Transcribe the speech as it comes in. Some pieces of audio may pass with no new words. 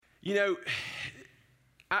You know,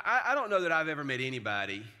 I don't know that I've ever met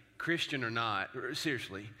anybody, Christian or not,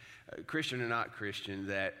 seriously, Christian or not Christian,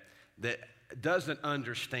 that doesn't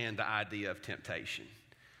understand the idea of temptation.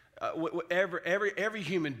 Every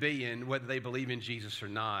human being, whether they believe in Jesus or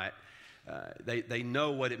not, they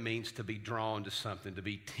know what it means to be drawn to something, to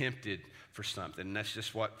be tempted for something. And that's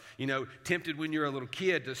just what, tempted when you're a little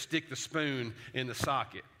kid to stick the spoon in the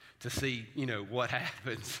socket to see, what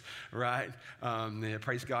happens, right?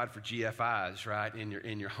 Praise God for GFIs, right,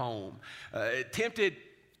 in your home. Tempted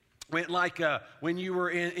went like when you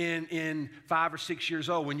were in 5 or 6 years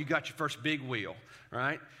old, when you got your first big wheel,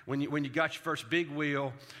 right? When you got your first big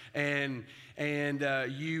wheel, and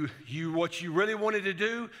you what you really wanted to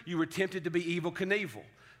do, you were tempted to be Evel Knievel,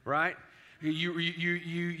 right?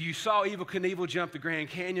 You saw Evel Knievel jump the Grand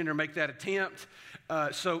Canyon or make that attempt.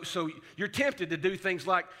 So you're tempted to do things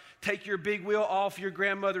like take your big wheel off your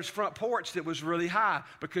grandmother's front porch that was really high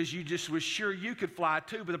because you just was sure you could fly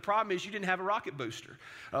too. But the problem is you didn't have a rocket booster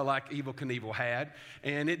like Evel Knievel had,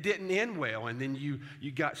 and it didn't end well. And then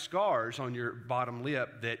you got scars on your bottom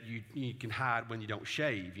lip that you can hide when you don't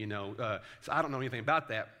shave. So I don't know anything about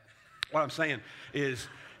that. What I'm saying is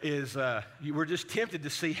you were just tempted to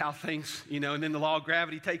see how things, and then the law of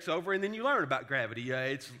gravity takes over, and then you learn about gravity.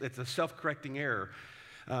 It's a self-correcting error.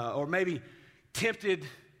 Or maybe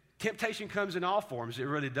temptation comes in all forms. It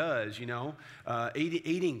really does,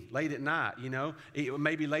 eating late at night,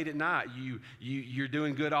 maybe late at night you're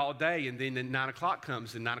doing good all day, and then 9 o'clock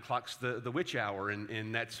comes, and 9 o'clock's the witch hour,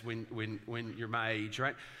 and that's when you're my age,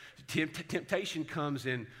 right? Temptation comes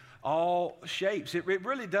in all shapes. It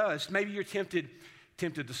really does. Maybe you're tempted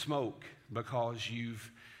to smoke because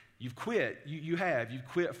you've quit. You've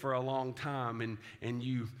quit for a long time, and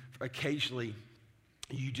you occasionally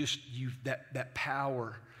that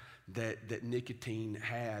power that nicotine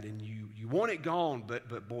had, and you want it gone,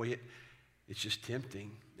 but boy, it's just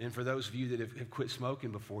tempting. And for those of you that have quit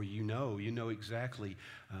smoking before, you know exactly.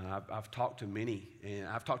 I've talked to many,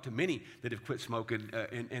 that have quit smoking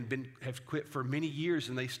and have quit for many years,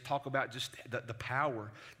 and they talk about just the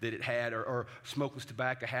power that it had, or smokeless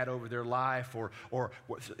tobacco had over their life, or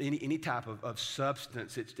any type of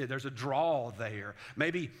substance. There's a draw there.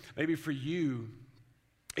 Maybe for you,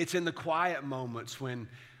 it's in the quiet moments when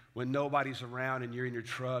nobody's around and you're in your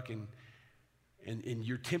truck and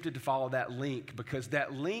you're tempted to follow that link, because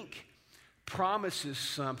that link promises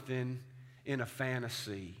something in a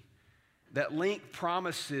fantasy. That link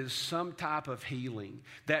promises some type of healing.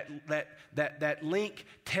 That link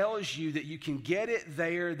tells you that you can get it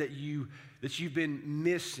there that you've been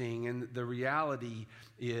missing, and the reality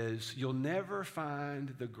is you'll never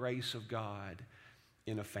find the grace of God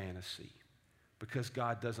in a fantasy, because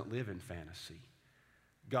God doesn't live in fantasy.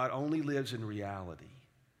 God only lives in reality.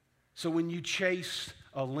 So when you chase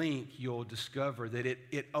a link, you'll discover that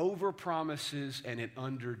it overpromises and it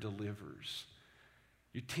underdelivers.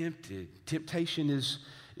 You're tempted. Temptation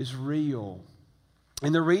is real.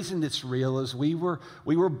 And the reason it's real is we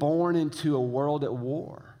were born into a world at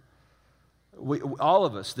war. All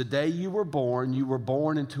of us, the day you were born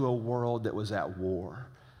into a world that was at war.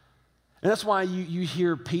 And that's why you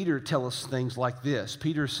hear Peter tell us things like this.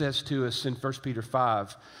 Peter says to us in 1 Peter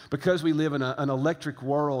 5, because we live in an electric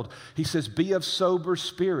world, he says, be of sober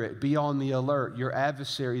spirit, be on the alert. Your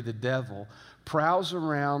adversary, the devil, prowls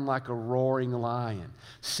around like a roaring lion,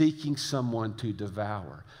 seeking someone to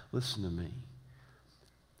devour. Listen to me.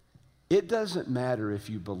 It doesn't matter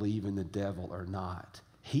if you believe in the devil or not.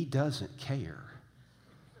 He doesn't care.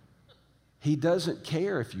 He doesn't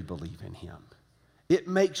care if you believe in him. It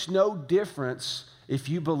makes no difference if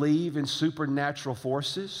you believe in supernatural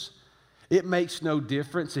forces. It makes no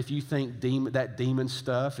difference if you think that demon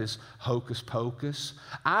stuff is hocus pocus.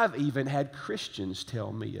 I've even had Christians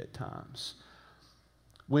tell me at times,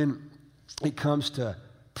 when it comes to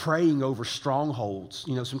praying over strongholds.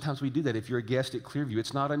 Sometimes we do that. If you're a guest at Clearview,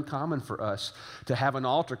 it's not uncommon for us to have an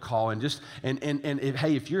altar call and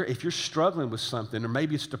if you're struggling with something, or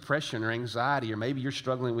maybe it's depression or anxiety, or maybe you're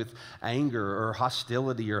struggling with anger or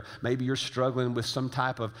hostility, or maybe you're struggling with some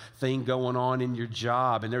type of thing going on in your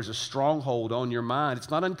job, and there's a stronghold on your mind. It's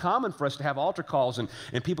not uncommon for us to have altar calls and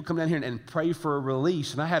people come down here and pray for a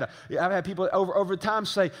release. And I've had people over time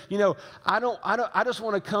say, I just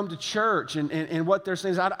want to come to church, and what they're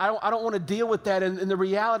saying is, I don't want to deal with that. And the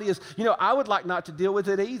reality is, I would like not to deal with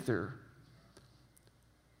it either.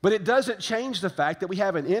 But it doesn't change the fact that we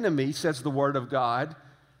have an enemy, says the Word of God,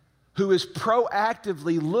 who is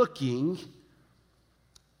proactively looking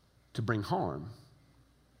to bring harm.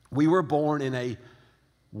 We were born in a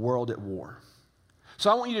world at war. So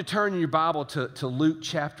I want you to turn in your Bible to Luke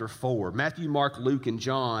chapter 4. Matthew, Mark, Luke, and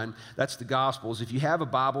John, that's the Gospels. If you have a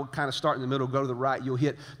Bible, kind of start in the middle, go to the right, you'll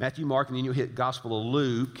hit Matthew, Mark, and then you'll hit Gospel of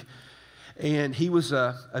Luke. And he was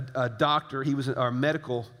a doctor. He was a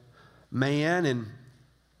medical man. And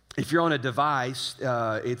if you're on a device,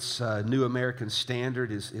 it's New American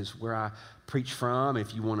Standard is where I preach from.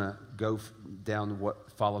 If you want to go down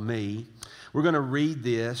follow me. We're going to read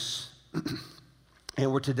this. And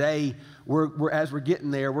as we're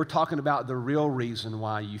getting there, we're talking about the real reason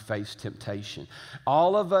why you face temptation.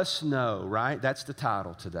 All of us know, right? That's the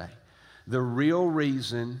title today. The real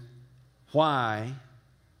reason why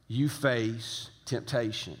you face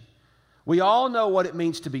temptation. We all know what it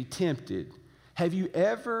means to be tempted. Have you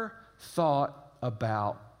ever thought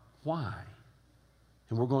about why?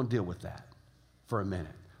 And we're going to deal with that for a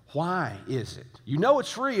minute. Why is it? You know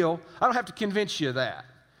it's real. I don't have to convince you of that.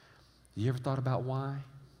 You ever thought about why?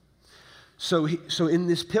 So in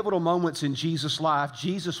this pivotal moments in Jesus' life,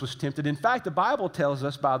 Jesus was tempted. In fact, the Bible tells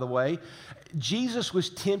us, by the way, Jesus was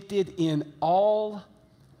tempted in all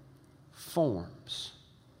forms.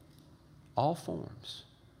 All forms.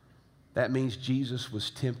 That means Jesus was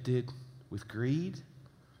tempted with greed.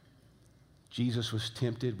 Jesus was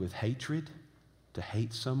tempted with hatred, to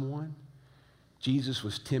hate someone. Jesus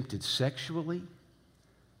was tempted sexually.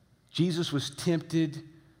 Jesus was tempted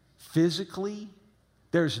physically.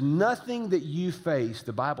 There's nothing that you face,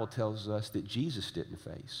 the Bible tells us, that Jesus didn't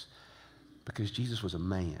face. Because Jesus was a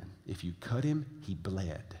man. If you cut him, he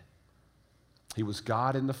bled. He was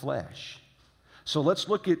God in the flesh. So let's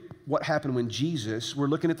look at what happened when we're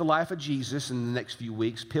looking at the life of Jesus in the next few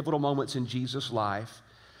weeks, pivotal moments in Jesus' life.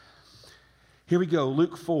 Here we go,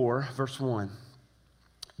 Luke 4, verse 1.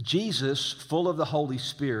 Jesus, full of the Holy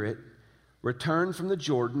Spirit, returned from the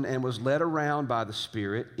Jordan and was led around by the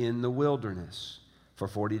Spirit in the wilderness for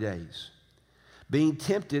 40 days. Being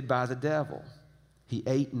tempted by the devil, he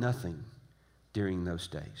ate nothing during those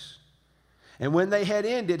days. And when they had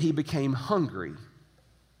ended, he became hungry.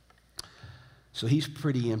 So he's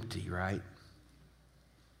pretty empty, right?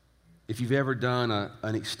 If you've ever done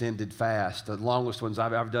an extended fast, the longest ones,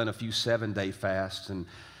 I've done a few 7-day fasts, and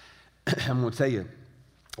I'm going to tell you,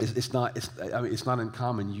 it's not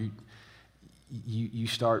uncommon. You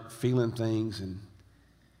start feeling things and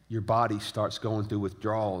your body starts going through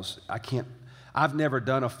withdrawals. I've never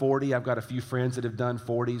done a 40. I've got a few friends that have done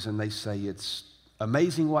 40s, and they say it's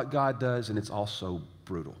amazing what God does, and it's also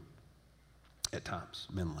brutal at times,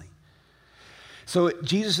 mentally. So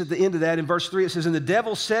Jesus, at the end of that, in verse 3, it says, "And the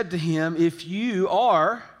devil said to him, 'If you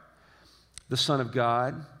are the Son of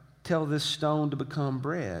God, tell this stone to become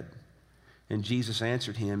bread.' And Jesus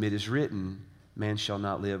answered him, 'It is written, man shall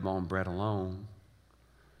not live on bread alone.'"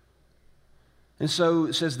 And so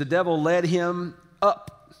it says the devil led him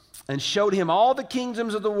up and showed him all the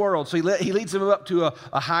kingdoms of the world. So he leads him up to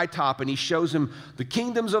a high top, and he shows him the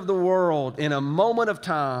kingdoms of the world in a moment of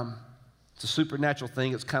time. It's a supernatural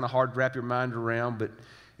thing. It's kind of hard to wrap your mind around, but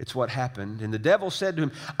it's what happened. And the devil said to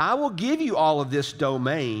him, "I will give you all of this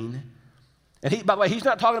domain." And by the way, he's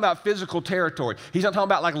not talking about physical territory. He's not talking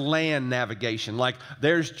about like land navigation, like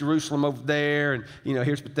there's Jerusalem over there, and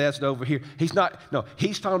here's Bethesda over here. He's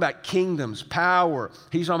talking about kingdoms, power.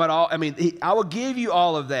 He's talking about I will give you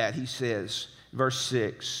all of that, he says, verse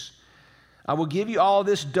 6. "I will give you all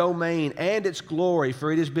this domain and its glory,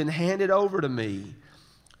 for it has been handed over to me,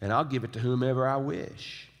 and I'll give it to whomever I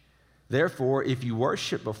wish. Therefore, if you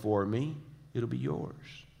worship before me, it'll be yours."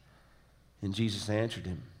 And Jesus answered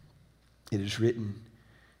him, "It is written,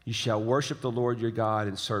 you shall worship the Lord your God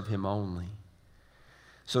and serve him only."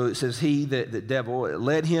 So it says the devil,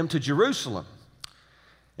 led him to Jerusalem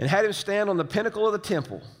and had him stand on the pinnacle of the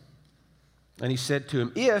temple. And he said to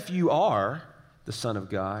him, "If you are the Son of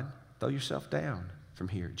God, throw yourself down from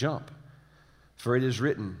here, jump. For it is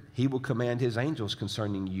written, he will command his angels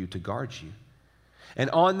concerning you to guard you. And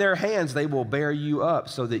on their hands they will bear you up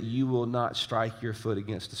so that you will not strike your foot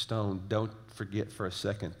against a stone." Don't forget for a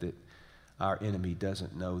second that our enemy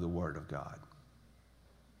doesn't know the word of God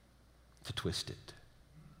to twist it.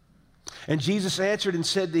 "And Jesus answered and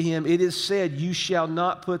said to him, 'It is said, you shall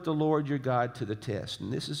not put the Lord your God to the test.'"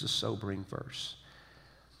 And this is a sobering verse.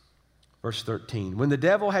 Verse 13. "When the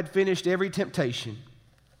devil had finished every temptation,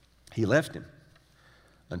 he left him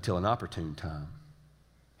until an opportune time."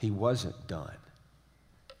 He wasn't done.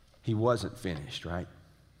 He wasn't finished, right?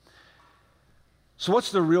 So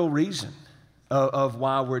what's the real reason of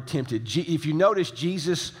why we're tempted? If you notice,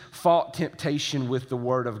 Jesus fought temptation with the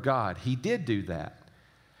Word of God. He did do that.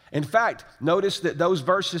 In fact, notice that those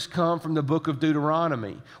verses come from the book of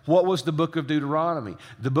Deuteronomy. What was the book of Deuteronomy?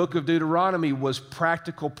 The book of Deuteronomy was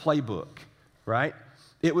practical playbook, right?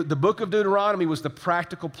 The book of Deuteronomy was the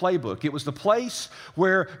practical playbook. It was the place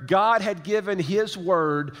where God had given his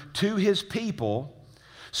word to his people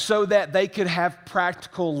so that they could have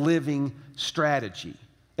practical living strategy.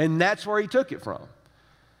 And that's where he took it from.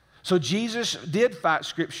 So Jesus did fight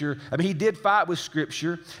Scripture. I mean, he did fight with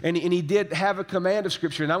Scripture, and he did have a command of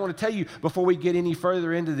Scripture. And I want to tell you, before we get any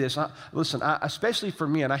further into this, listen, especially for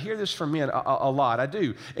men, I hear this from men a lot. I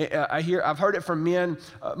do. I've heard it from men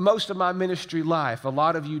most of my ministry life. A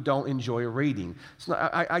lot of you don't enjoy reading.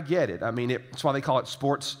 I get it. I mean, it's why they call it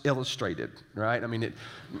Sports Illustrated, right? I mean,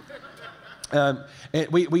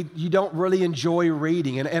 you don't really enjoy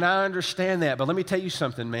reading, and I understand that, but let me tell you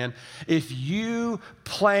something, man. If you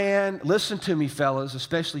plan, listen to me, fellas,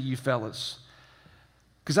 especially you fellas,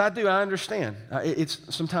 because I understand.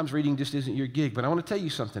 Sometimes reading just isn't your gig, but I want to tell you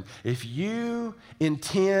something. If you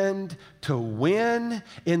intend to win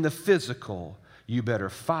in the physical, you better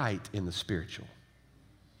fight in the spiritual.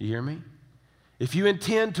 You hear me? If you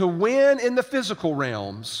intend to win in the physical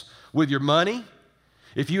realms with your money,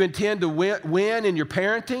 if you intend to win in your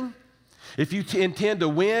parenting, if you intend to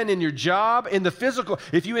win in your job, in the physical,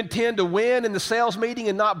 if you intend to win in the sales meeting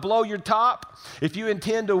and not blow your top, if you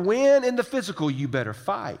intend to win in the physical, you better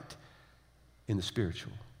fight in the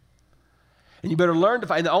spiritual. And you better learn to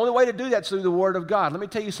fight. And the only way to do that is through the Word of God. Let me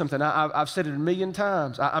tell you something. I've said it a million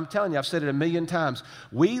times. I'm telling you, I've said it a million times.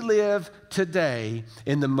 We live today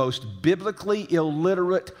in the most biblically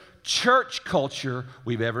illiterate church culture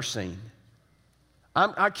we've ever seen.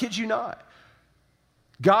 I kid you not.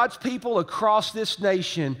 God's people across this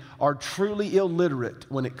nation are truly illiterate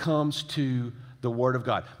when it comes to the Word of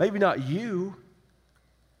God. Maybe not you.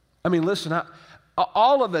 I mean, listen,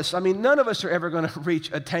 all of us, I mean, none of us are ever going to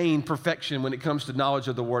attain perfection when it comes to knowledge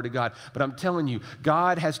of the Word of God. But I'm telling you,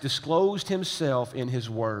 God has disclosed himself in his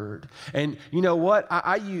Word. And you know what?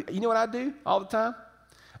 You know what I do all the time?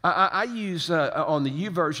 I use, on the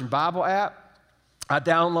YouVersion Bible app, I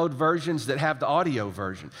download versions that have the audio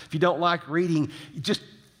version. If you don't like reading, just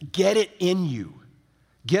get it in you.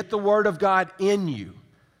 Get the Word of God in you.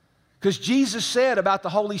 Because Jesus said about the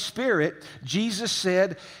Holy Spirit, Jesus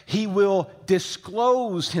said he will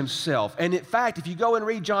disclose himself. And in fact, if you go and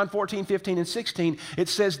read John 14, 15, and 16, it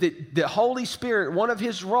says that the Holy Spirit, one of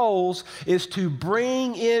his roles is to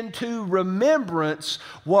bring into remembrance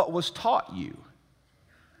what was taught you.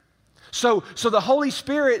 So the Holy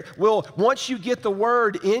Spirit will, once you get the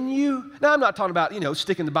Word in you, now I'm not talking about,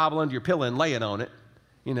 sticking the Bible under your pillow and laying on it.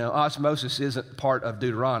 Osmosis isn't part of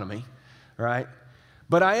Deuteronomy, right?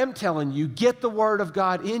 But I am telling you, get the Word of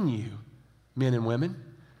God in you, men and women.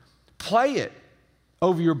 Play it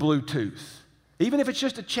over your Bluetooth. Even if it's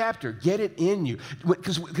just a chapter, get it in you.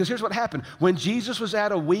 Because here's what happened. When Jesus was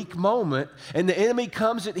at a weak moment and the enemy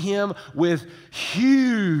comes at him with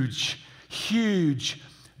huge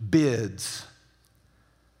bids,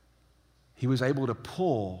 he was able to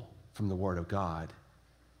pull from the Word of God.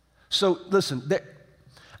 So listen,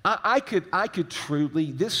 I could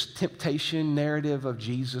truly, this temptation narrative of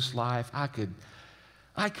Jesus' life, I could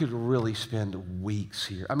really spend weeks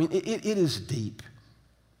here. I mean, it is deep.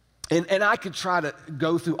 And I could try to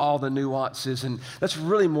go through all the nuances, and that's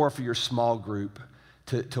really more for your small group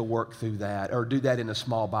to work through that, or do that in a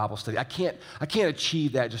small Bible study. I can't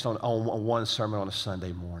achieve that just on one sermon on a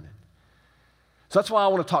Sunday morning. So that's why I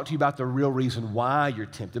want to talk to you about the real reason why you're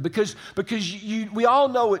tempted, because we all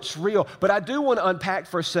know it's real, but I do want to unpack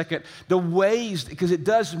for a second the ways, because it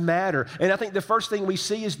does matter. And I think the first thing we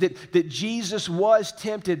see is that Jesus was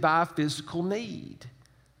tempted by a physical need.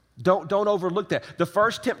 Don't overlook that. The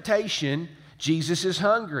first temptation, Jesus is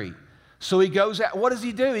hungry. So he goes what does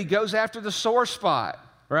he do? He goes after the sore spot,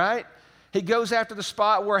 right? He goes after the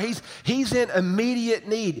spot where he's in immediate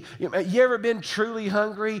need. You ever been truly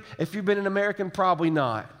hungry? If you've been an American, probably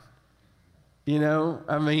not. My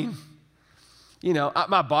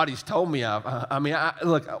body's told me. I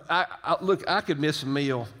could miss a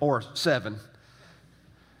meal or 7.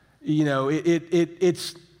 We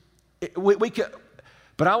could.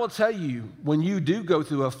 But I will tell you, when you do go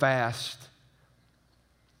through a fast,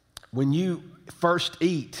 when you first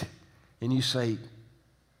eat and you say,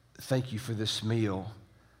 thank you for this meal,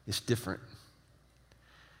 it's different.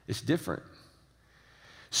 It's different.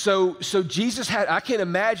 So Jesus I can't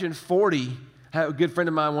imagine 40. I had a good friend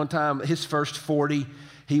of mine one time, his first 40,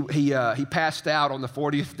 he passed out on the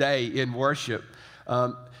 40th day in worship.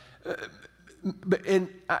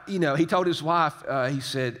 He told his wife, he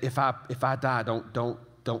said, if I die,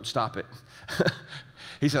 don't stop it.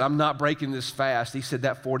 He said, I'm not breaking this fast. He said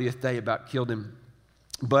that 40th day about killed him.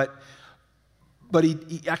 But But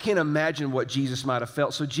I can't imagine what Jesus might have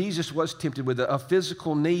felt. So Jesus was tempted with a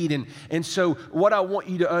physical need. And so what I want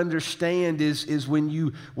you to understand is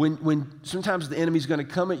when sometimes the enemy's going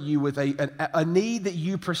to come at you with a need that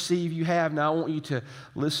you perceive you have. Now I want you to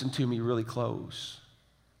listen to me really close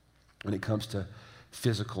when it comes to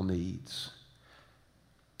physical needs.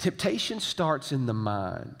 Temptation starts in the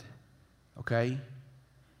mind, okay?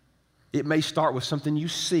 It may start with something you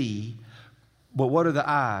see. But what are the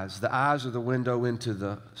eyes? The eyes are the window into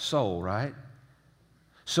the soul, right?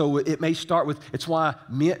 So it may start with, it's why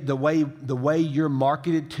the way you're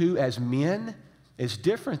marketed to as men is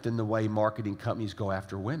different than the way marketing companies go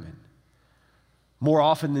after women. More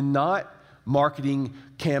often than not, marketing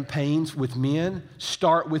campaigns with men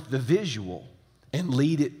start with the visual and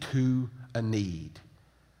lead it to a need.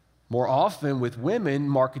 More often with women,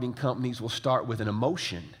 marketing companies will start with an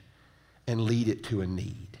emotion and lead it to a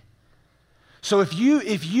need. So if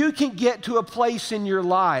you can get to a place in your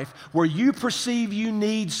life where you perceive you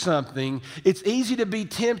need something, it's easy to be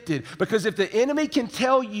tempted, because if the enemy can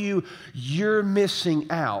tell you you're missing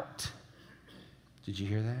out. Did you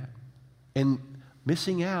hear that? And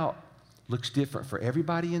missing out looks different for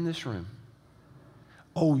everybody in this room.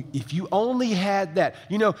 Oh, if you only had that.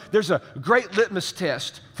 You know, there's a great litmus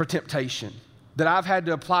test for temptation that I've had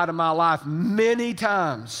to apply to my life many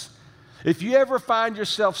times. If you ever find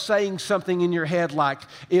yourself saying something in your head like,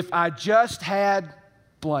 if I just had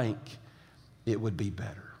blank, it would be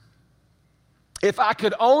better. If I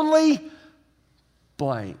could only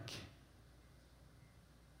blank,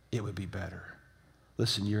 it would be better.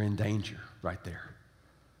 Listen, you're in danger right there.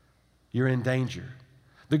 You're in danger.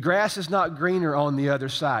 The grass is not greener on the other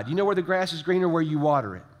side. You know where the grass is greener? Where you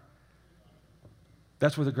water it.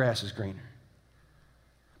 That's where the grass is greener.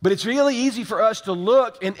 But it's really easy for us to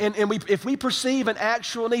look, and if we perceive an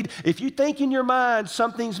actual need, if you think in your mind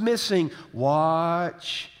something's missing,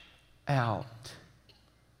 watch out.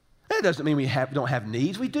 That doesn't mean we don't have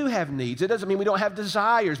needs. We do have needs. It doesn't mean we don't have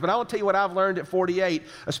desires. But I want to tell you what I've learned at 48,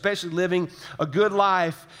 especially living a good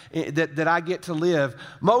life that I get to live.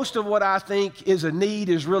 Most of what I think is a need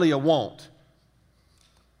is really a want.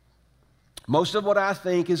 Most of what I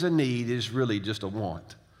think is a need is really just a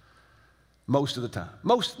want. Most of the time.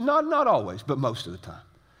 Not always, but most of the time.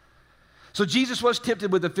 So Jesus was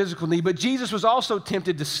tempted with a physical need, but Jesus was also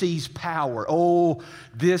tempted to seize power. Oh,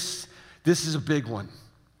 this is a big one.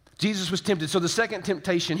 Jesus was tempted. So the second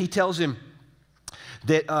temptation, he tells him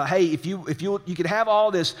that, hey, if you could have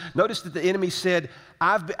all this. Notice that the enemy said,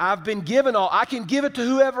 I've been given all. I can give it to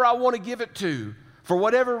whoever I want to give it to. For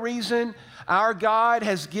whatever reason, our God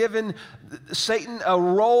has given Satan a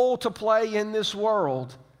role to play in this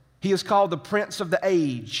world. He is called the Prince of the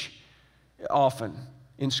Age often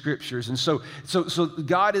in Scriptures. And so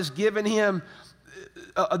God has given him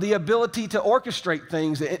the ability to orchestrate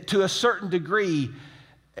things to a certain degree.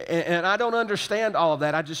 And I don't understand all of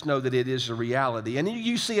that. I just know that it is a reality. And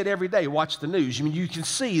you see it every day. Watch the news. I mean, you can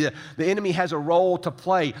see that the enemy has a role to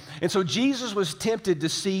play. And so Jesus was tempted to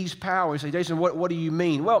seize power. You say, Jason, what do you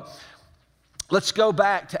mean? Well, let's go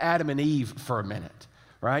back to Adam and Eve for a minute,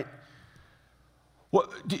 right? Well,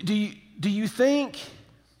 do you think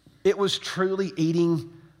it was truly eating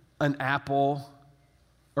an apple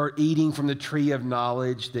or eating from the tree of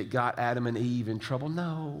knowledge that got Adam and Eve in trouble?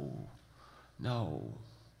 No.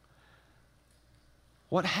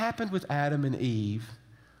 What happened with Adam and Eve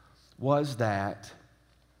was that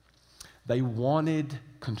they wanted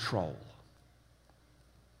control.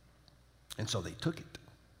 And so they took it.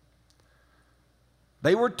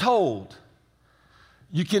 They were told,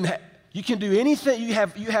 you can do anything. You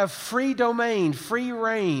have free domain, free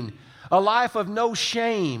reign, a life of no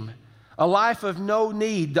shame, a life of no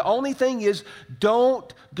need. The only thing is,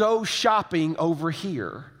 don't go shopping over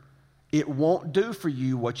here. It won't do for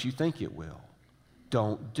you what you think it will.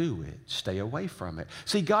 Don't do it. Stay away from it.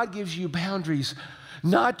 See, God gives you boundaries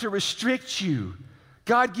not to restrict you.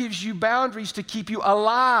 God gives you boundaries to keep you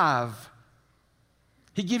alive.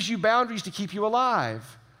 He gives you boundaries to keep you alive.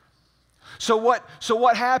 So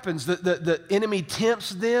what happens? The enemy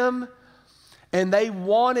tempts them, and they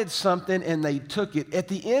wanted something, and they took it. At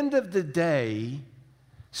the end of the day,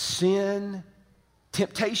 sin,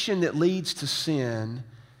 temptation that leads to sin,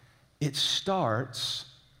 it starts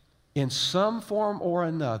in some form or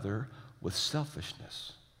another with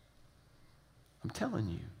selfishness. I'm telling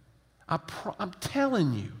you. I'm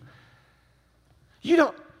telling you. You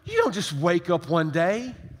don't just wake up one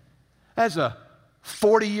day as a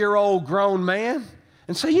 40-year-old grown man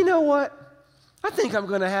and say, you know what? I think I'm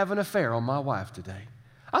going to have an affair on my wife today.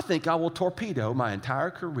 I think I will torpedo my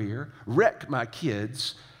entire career, wreck my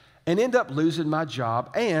kids, and end up losing my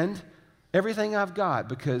job and everything I've got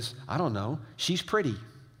because, I don't know, she's pretty.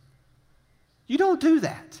 You don't do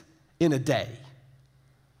that in a day.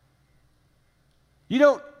 You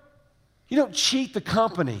don't cheat the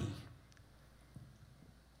company.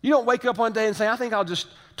 You don't wake up one day and say, I think I'll just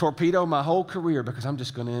torpedo my whole career because I'm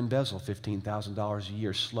just going to embezzle $15,000 a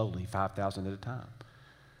year slowly, $5,000 at a time.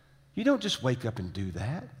 You don't just wake up and do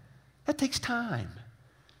that. That takes time.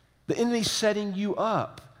 The enemy's setting you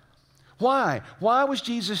up. Why? Why was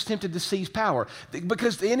Jesus tempted to seize power?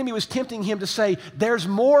 Because the enemy was tempting him to say, there's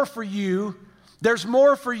more for you. There's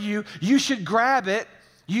more for you. You should grab it.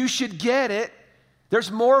 You should get it. There's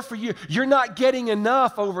more for you. You're not getting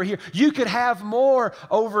enough over here. You could have more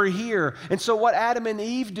over here. And so what Adam and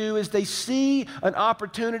Eve do is they see an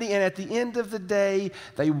opportunity, and at the end of the day,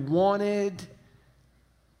 they wanted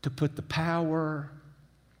to put the power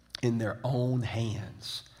in their own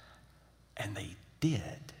hands. And they did.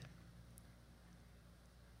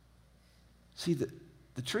 See, the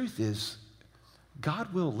truth is,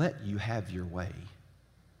 God will let you have your way.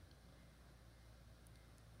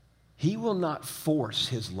 He will not force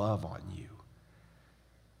his love on you.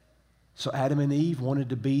 So Adam and Eve wanted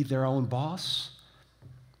to be their own boss.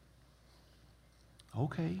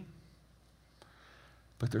 Okay.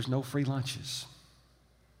 But there's no free lunches.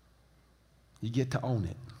 You get to own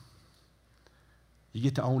it. You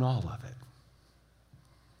get to own all of it.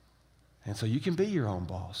 And so you can be your own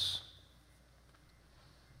boss.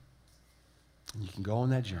 And you can go on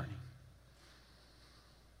that journey.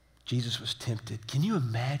 Jesus was tempted. Can you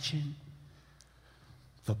imagine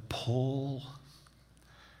the pull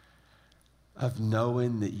of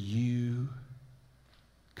knowing that you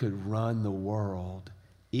could run the world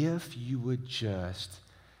if you would just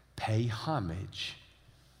pay homage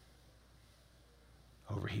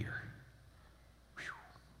over here?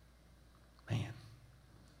 Whew. Man,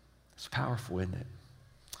 it's powerful, isn't it?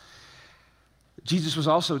 Jesus was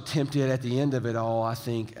also tempted at the end of it all, I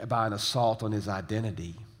think, by an assault on his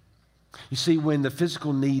identity. You see, when the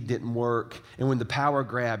physical need didn't work and when the power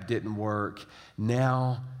grab didn't work,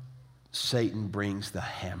 now Satan brings the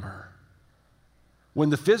hammer. When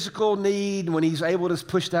the physical need, when he's able to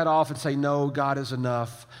push that off and say, no, God is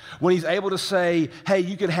enough. When he's able to say, hey,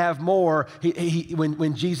 you can have more.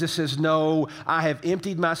 When Jesus says, no, I have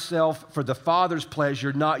emptied myself for the Father's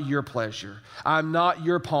pleasure, not your pleasure. I'm not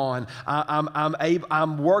your pawn.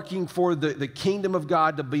 I'm working for the kingdom of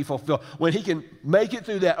God to be fulfilled. When he can make it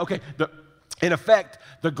through that, okay, in effect,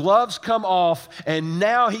 the gloves come off, and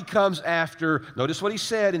now he comes after. Notice what he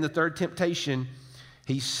said in the third temptation.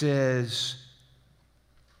 He says,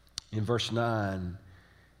 in verse 9,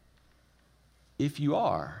 if you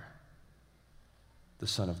are the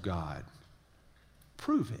Son of God,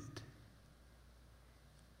 prove it.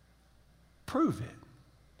 Prove it.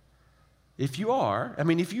 If you are,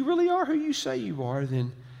 if you really are who you say you are,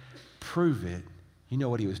 then prove it. You know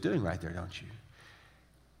what he was doing right there, don't you?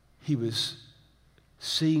 He was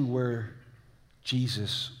seeing where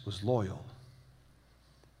Jesus was loyal.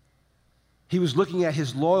 He was looking at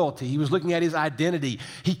his loyalty. He was looking at his identity.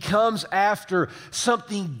 He comes after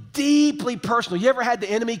something deeply personal. You ever had the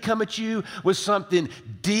enemy come at you with something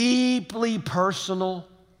deeply personal?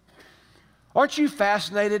 Aren't you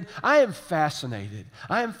fascinated? I am fascinated.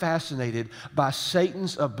 I am fascinated by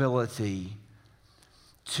Satan's ability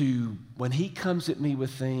to, when he comes at me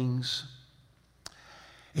with things,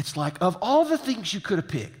 it's like, of all the things you could have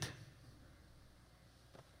picked,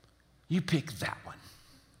 you picked that one.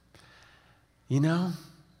 You know?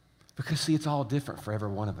 Because, see, it's all different for every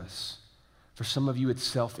one of us. For some of you, it's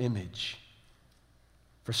self-image.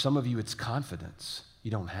 For some of you, it's confidence.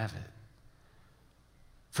 You don't have it.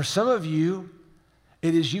 For some of you,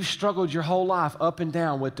 it is you've struggled your whole life up and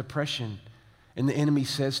down with depression, and the enemy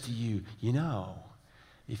says to you, you know,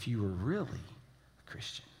 if you were really a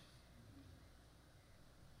Christian,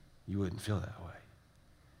 you wouldn't feel that way.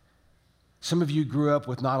 Some of you grew up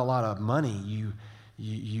with not a lot of money.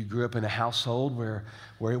 You grew up in a household where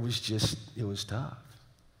it was tough.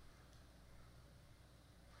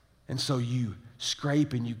 And so you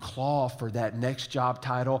scrape and you claw for that next job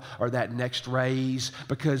title or that next raise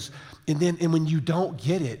and when you don't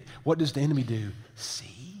get it, what does the enemy do?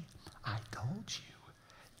 See, I told you,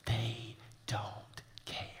 they don't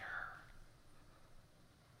care.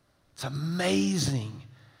 It's amazing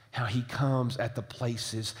how he comes at the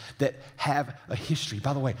places that have a history.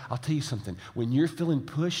 By the way, I'll tell you something. When you're feeling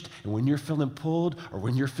pushed and when you're feeling pulled or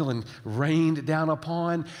when you're feeling rained down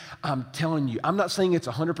upon, I'm telling you, I'm not saying it's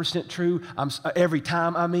 100% true every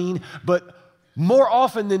time, but more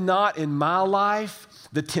often than not in my life,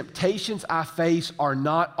 the temptations I face are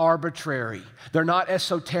not arbitrary. They're not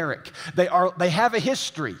esoteric. They have a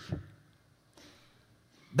history.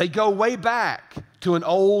 They go way back to an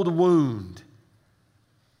old wound.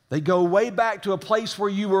 They go way back to a place where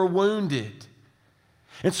you were wounded.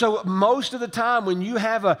 And so most of the time when you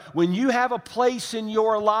have a place in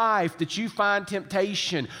your life that you find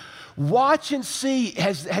temptation, watch and see,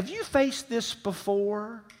 have you faced this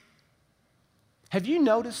before? Have you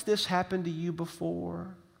noticed this happen to you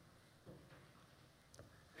before?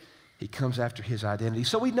 He comes after his identity.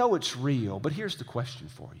 So we know it's real, but here's the question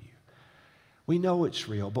for you. We know it's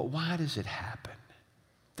real, but why does it happen?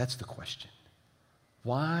 That's the question.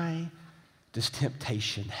 Why does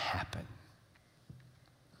temptation happen?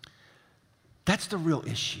 That's the real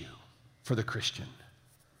issue for the Christian.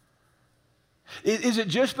 Is it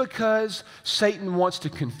just because Satan wants to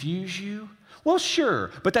confuse you? Well,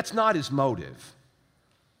 sure, but that's not his motive.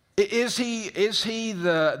 Is he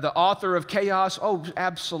the author of chaos? Oh,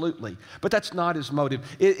 absolutely. But that's not his motive.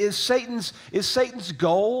 Is Satan's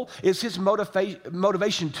goal, is his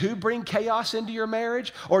motivation to bring chaos into your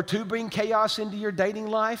marriage, or to bring chaos into your dating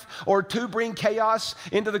life, or to bring chaos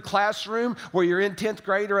into the classroom where you're in 10th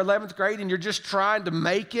grade or 11th grade and you're just trying to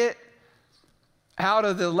make it out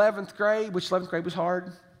of the 11th grade, which 11th grade was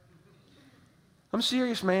hard? I'm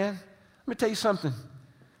serious, man. Let me tell you something.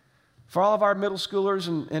 For all of our middle schoolers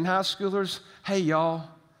and high schoolers, hey, y'all,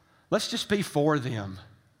 let's just be for them.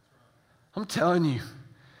 I'm telling you,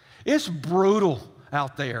 it's brutal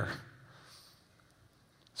out there.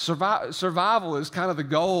 Survival is kind of the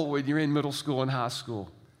goal when you're in middle school and high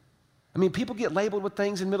school. I mean, people get labeled with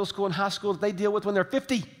things in middle school and high school that they deal with when they're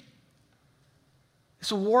 50.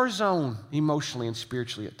 It's a war zone emotionally and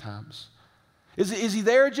spiritually at times. Is he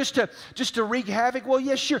there just to wreak havoc? Well,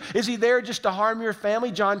 yes, sure. Is he there just to harm your family?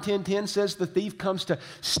 John 10:10 says the thief comes to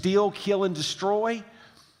steal, kill, and destroy.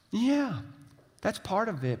 Yeah, that's part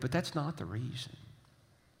of it, but that's not the reason.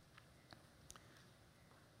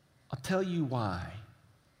 I'll tell you why.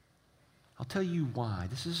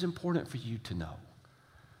 This is important for you to know.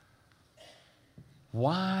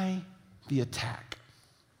 Why the attack?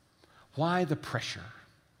 Why the pressure?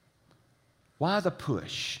 Why the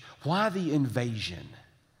push? Why the invasion?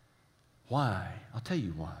 Why? I'll tell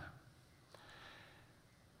you why.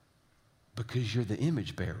 Because you're the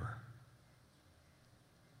image bearer.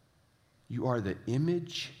 You are the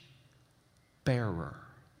image bearer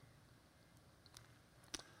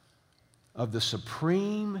of the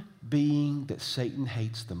supreme being that Satan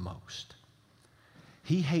hates the most.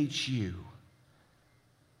 He hates you,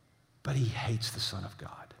 but he hates the Son of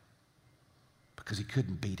God because he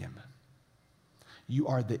couldn't beat him. You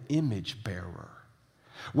are the image bearer.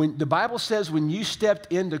 When the Bible says when you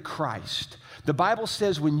stepped into Christ, the Bible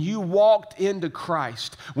says when you walked into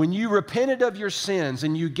Christ, when you repented of your sins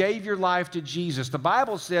and you gave your life to Jesus, the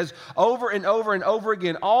Bible says over and over and over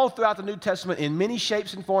again, all throughout the New Testament, in many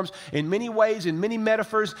shapes and forms, in many ways, in many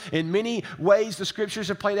metaphors, in many ways the scriptures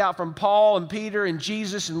have played out from Paul and Peter and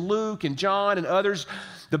Jesus and Luke and John and others.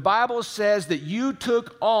 The Bible says that you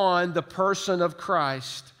took on the person of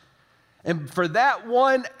Christ. And for that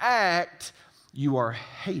one act, you are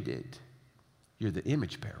hated. You're the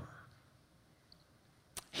image bearer.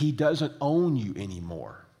 He doesn't own you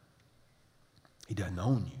anymore. He doesn't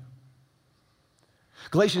own you.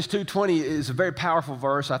 Galatians 2:20 is a very powerful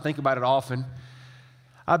verse. I think about it often.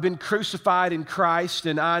 I've been crucified in Christ,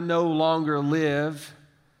 and I no longer live,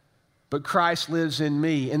 but Christ lives in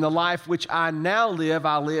me. In the life which I now live,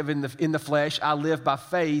 I live in the flesh. I live by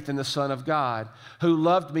faith in the Son of God, who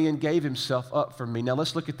loved me and gave himself up for me. Now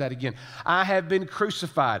let's look at that again. I have been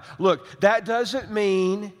crucified. Look, that doesn't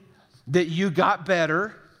mean that you got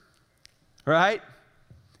better, right?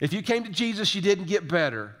 If you came to Jesus, you didn't get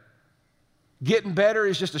better. Getting better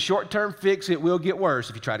is just a short-term fix. It will get worse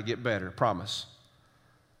if you try to get better, promise.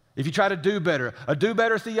 If you try to do better, a do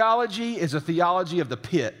better theology is a theology of the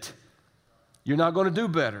pit. You're not going to do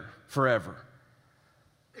better forever.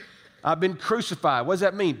 I've been crucified. What does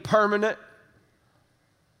that mean? Permanent.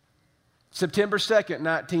 September 2nd,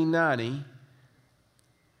 1990,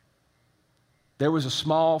 there was a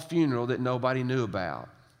small funeral that nobody knew about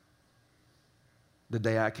the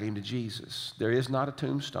day I came to Jesus. There is not a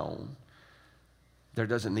tombstone. There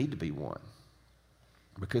doesn't need to be one,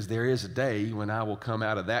 because there is a day when I will come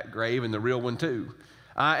out of that grave and the real one too.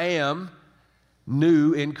 I am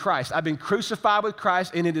new in Christ. I've been crucified with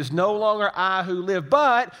Christ, and it is no longer I who live,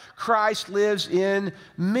 but Christ lives in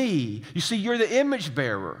me. You see, you're the image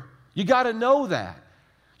bearer. You got to know that.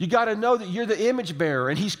 You got to know that you're the image bearer,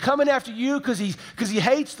 and he's coming after you because he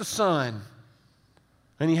hates the Son,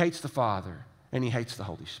 and he hates the Father, and he hates the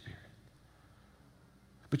Holy Spirit.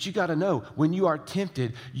 But you got to know, when you are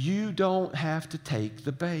tempted, you don't have to take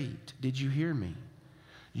the bait. Did you hear me?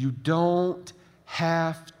 You don't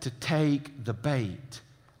have to take the bait.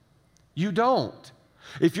 You don't.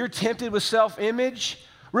 If you're tempted with self-image,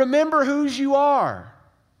 remember whose you are,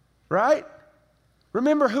 right?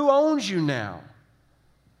 Remember who owns you now.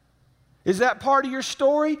 Is that part of your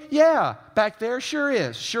story? Yeah, back there sure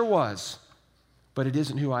is, sure was. But it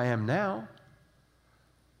isn't who I am now.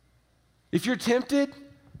 If you're tempted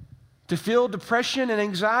to feel depression and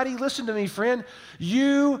anxiety, listen to me, friend.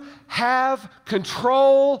 You have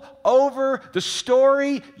control over the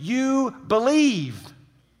story you believe.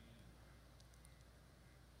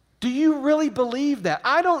 Do you really believe that?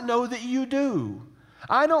 I don't know that you do.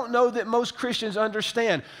 I don't know that most Christians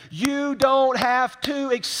understand. You don't have to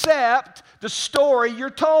accept the story you're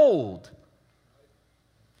told.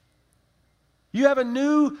 You have a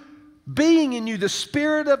new being in you, the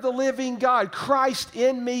Spirit of the living God. Christ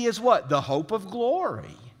in me is what? The hope of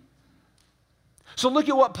glory. So look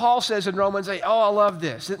at what Paul says in Romans 8. Oh, I love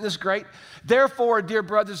this. Isn't this great? Therefore, dear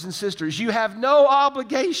brothers and sisters, you have no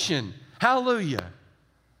obligation. Hallelujah.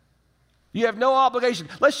 You have no obligation.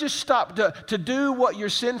 Let's just stop to do what your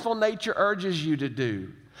sinful nature urges you to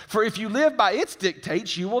do. For if you live by its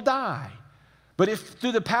dictates, you will die. But if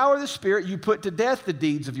through the power of the Spirit you put to death the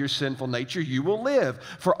deeds of your sinful nature, you will live.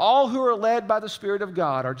 For all who are led by the Spirit of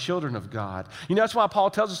God are children of God. You know, that's why Paul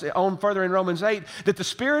tells us on further in Romans 8 that the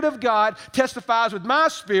Spirit of God testifies with my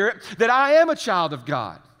spirit that I am a child of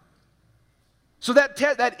God. So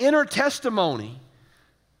that inner testimony,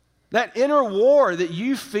 that inner war that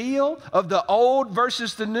you feel of the old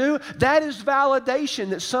versus the new, that is validation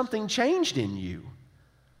that something changed in you.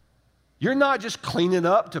 You're not just cleaning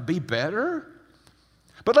up to be better.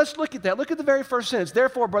 But let's look at that. Look at the very first sentence.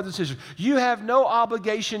 Therefore, brothers and sisters, you have no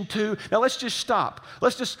obligation to. Now let's just stop.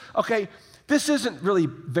 Okay, this isn't really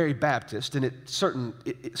very Baptist, and it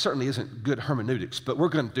certainly isn't good hermeneutics, but we're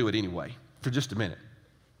going to do it anyway for just a minute.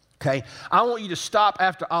 Okay? I want you to stop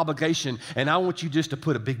after obligation, and I want you just to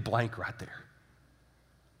put a big blank right there.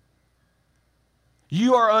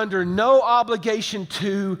 You are under no obligation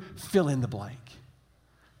to fill in the blank.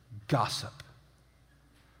 Gossip.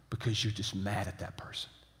 Because you're just mad at that person.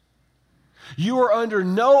 You are under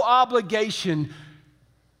no obligation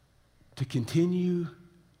to continue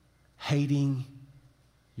hating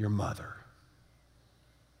your mother.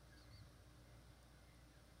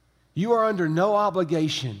 You are under no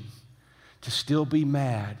obligation to still be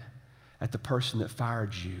mad at the person that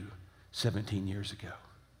fired you 17 years ago.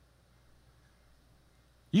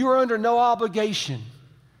 You are under no obligation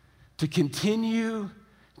to continue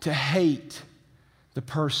to hate the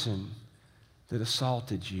person that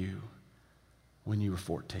assaulted you when you were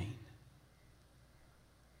 14.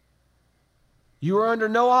 You are under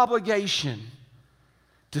no obligation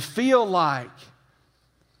to feel like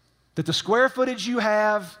that the square footage you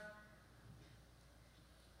have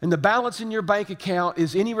and the balance in your bank account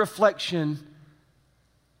is any reflection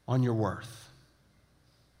on your worth.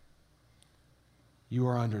 You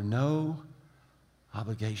are under no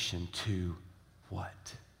obligation to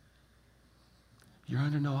what? You're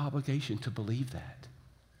under no obligation to believe that.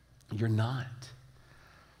 You're not.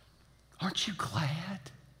 Aren't you glad?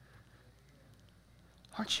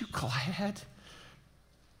 Aren't you glad?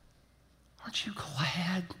 Aren't you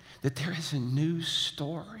glad that there is a new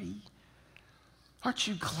story? Aren't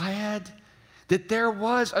you glad that there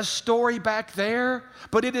was a story back there,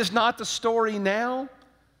 but it is not the story now?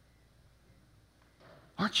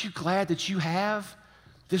 Aren't you glad that you have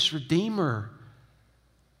this Redeemer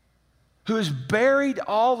who has buried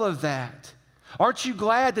all of that? Aren't you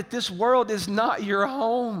glad that this world is not your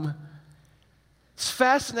home? It's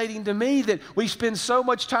fascinating to me that we spend so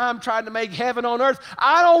much time trying to make heaven on earth.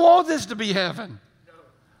 I don't want this to be heaven.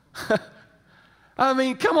 No. I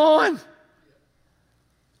mean, come on.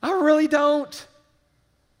 I really don't.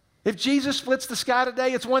 If Jesus splits the sky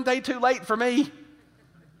today, it's one day too late for me.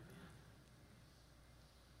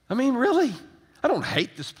 I mean, really. I don't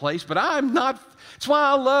hate this place, but I'm not. It's why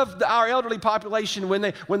I love our elderly population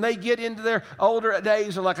when they get into their older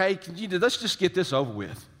days. They're like, hey, let's just get this over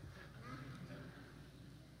with.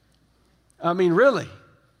 I mean, really.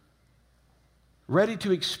 Ready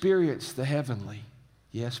to experience the heavenly.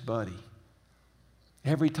 Yes, buddy.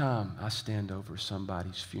 Every time I stand over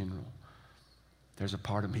somebody's funeral, there's a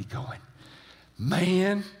part of me going,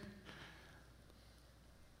 man,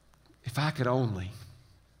 if I could only.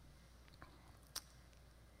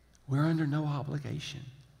 We're under no obligation.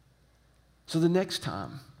 So the next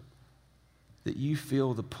time that you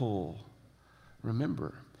feel the pull,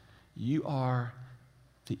 remember, you are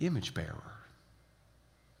the image bearer.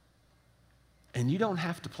 And you don't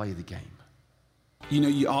have to play the game. You know,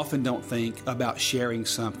 you often don't think about sharing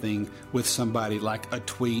something with somebody like a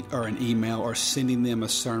tweet or an email or sending them a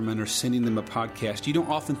sermon or sending them a podcast. You don't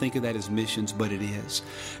often think of that as missions, but it is.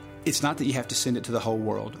 It's not that you have to send it to the whole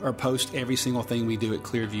world or post every single thing we do at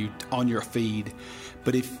Clearview on your feed.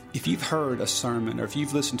 But if you've heard a sermon or if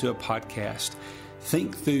you've listened to a podcast,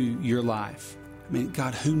 think through your life. I mean,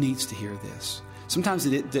 God, who needs to hear this? Sometimes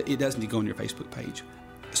it doesn't need to go on your Facebook page.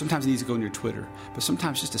 Sometimes it needs to go on your Twitter. But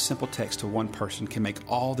sometimes just a simple text to one person can make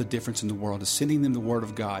all the difference in the world. Is sending them the Word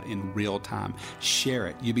of God in real time. Share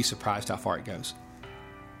it. You'd be surprised how far it goes.